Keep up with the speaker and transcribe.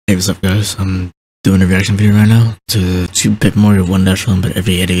Hey, what's up guys? I'm doing a reaction video right now to Super Paper Mario 1-1, but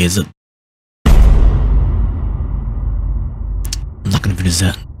every edit is up. I'm not gonna finish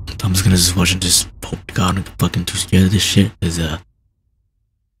that. I'm just gonna watch and just hope to God I'm fucking too scared of this shit.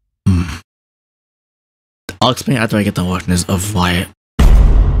 I'll explain after I get done watching this of why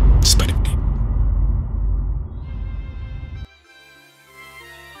Spider.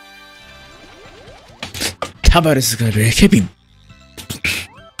 How about this is gonna be?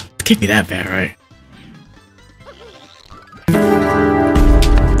 It can't be that bad, right?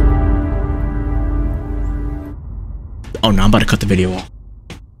 Oh no, I'm about to cut the video off.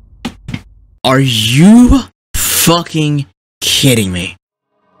 Are you fucking kidding me?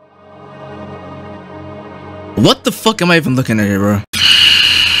 What the fuck am I even looking at here, bro?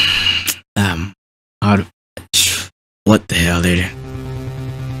 What the hell, dude?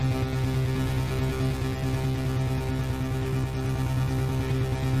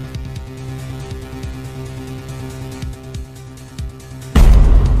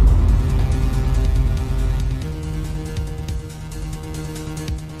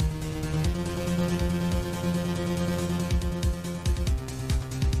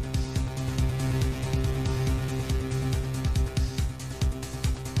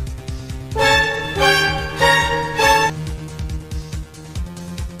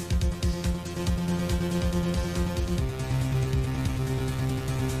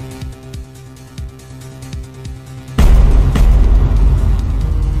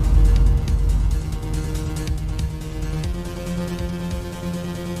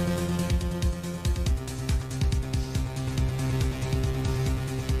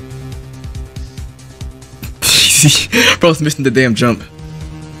 Bro's missing the damn jump.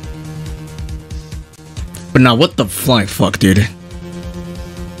 But now, what the flying fuck, dude?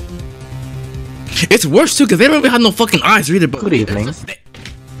 It's worse too, because they don't even have no fucking eyes either. But good evening.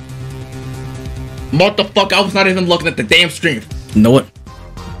 Motherfucker, I was not even looking at the damn stream. You know what?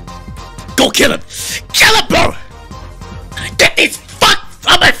 Go kill him! Kill him, bro! Get these fucks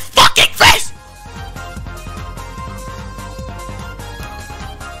on my fucking face!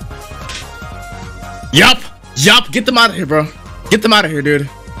 Yup, get them out of here, bro. Get them out of here, dude.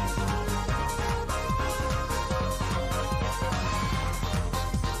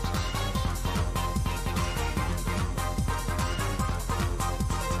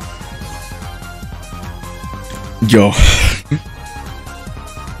 Yo.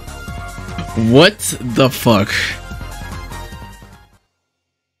 What the fuck?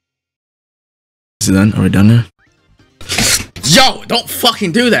 Is it done? Are we done now? Yo, don't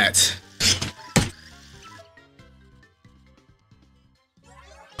fucking do that.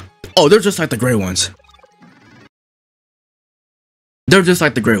 Oh, they're just like the gray ones. They're just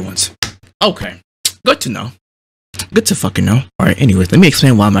like the gray ones. Okay. Good to know. Good to fucking know. Alright, anyways, let me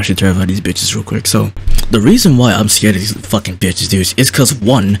explain why I'm actually terrified of these bitches real quick. So, the reason why I'm scared of these fucking bitches, dude, is because,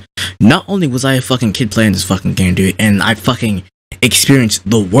 one, not only was I a fucking kid playing this fucking game, dude, and I fucking experienced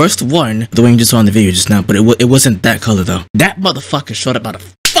the worst one, the way you just saw in the video just now, but it wasn't that color, though. That motherfucker showed up out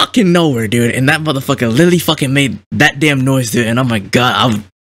of fucking nowhere, dude, and that motherfucker literally fucking made that damn noise, dude, and oh my god,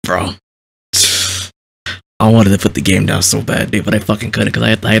 bro. I wanted to put the game down so bad, dude, but I fucking couldn't because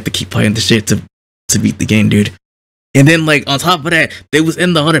I had to keep playing the shit to beat the game, dude. And then, like, on top of that, they was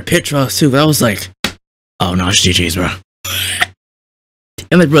in the other pit trials too, but I was like, oh no, it's GG's, bro.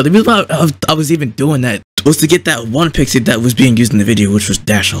 And like, bro, the reason why I was even doing that was to get that one pixie that was being used in the video, which was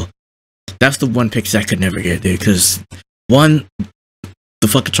Dashel. That's the one pixie I could never get, dude, because one, the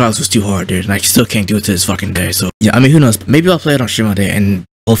fucking trials was too hard, dude, and I still can't do it to this fucking day. So yeah, I mean, who knows? Maybe I'll play it on stream one day, and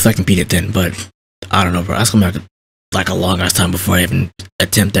hopefully I can beat it then. But I don't know, bro. That's gonna be like a long ass time before I even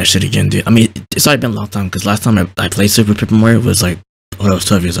attempt that shit again, dude. I mean, it's already been a long time because last time I played Super Paper Mario was like, I was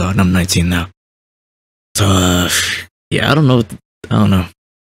 12 years old, and I'm 19 now. So yeah, I don't know.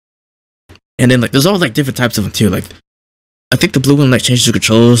 And then like, there's all like different types of them too. Like, I think the blue one like changes the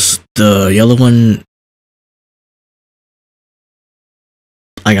controls. The yellow one,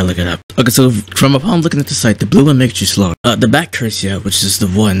 I gotta look it up. Okay, so from upon looking at the site, the blue one makes you slow. The back cursya, which is the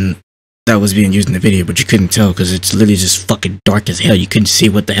one that was being used in the video, but you couldn't tell because it's literally just fucking dark as hell. You couldn't see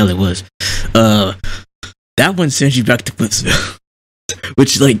what the hell it was. That one sends you back to Clipsville,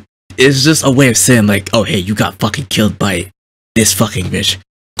 which like is just a way of saying like, oh hey, you got fucking killed by this fucking bitch.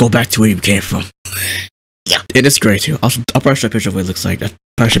 Go back to where you came from. Yeah, and it's great too. I'll probably show a picture of what it looks like. I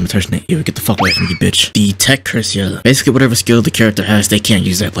probably shouldn't be touching it. You get the fuck away from me, bitch. The tech cursya, basically whatever skill the character has, they can't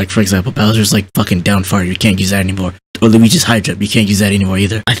use that. Like for example, Bowser's like fucking down fire, you can't use that anymore. Or Luigi's high jump, you can't use that anymore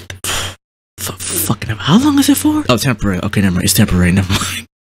either. Fucking how long is it for? Oh, temporary. Okay, never mind. It's temporary. Never mind.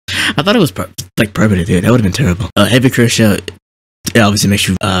 I thought it was like permanent, dude. That would have been terrible. Heavy cursya, it obviously makes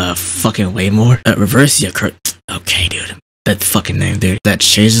you fucking way more. Reverse, yeah, okay, dude. That fucking name, dude. That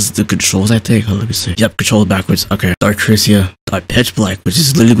changes the controls, I think. Oh, let me see. Yep, control backwards. Okay. Dark cursya. Dark pitch black, which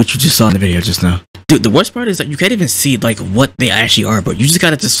is literally what you just saw in the video just now. Dude, the worst part is that you can't even see, like, what they actually are, bro. You just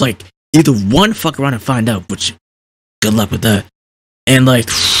gotta just, like, either one, fuck around and find out, which, good luck with that. And, like,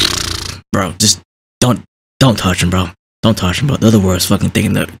 bro, just don't touch them, bro. Don't touch them, bro. They're the worst fucking thing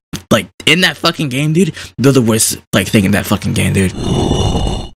in the, like, in that fucking game, dude. They're the worst, like, thing in that fucking game, dude.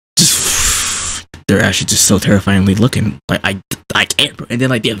 They're actually just so terrifyingly looking. Like, I can't, bro. And then,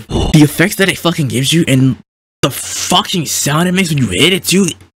 like, the effects that it fucking gives you and the fucking sound it makes when you hit it, too.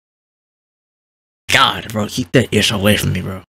 God, bro, keep that ish away from me, bro.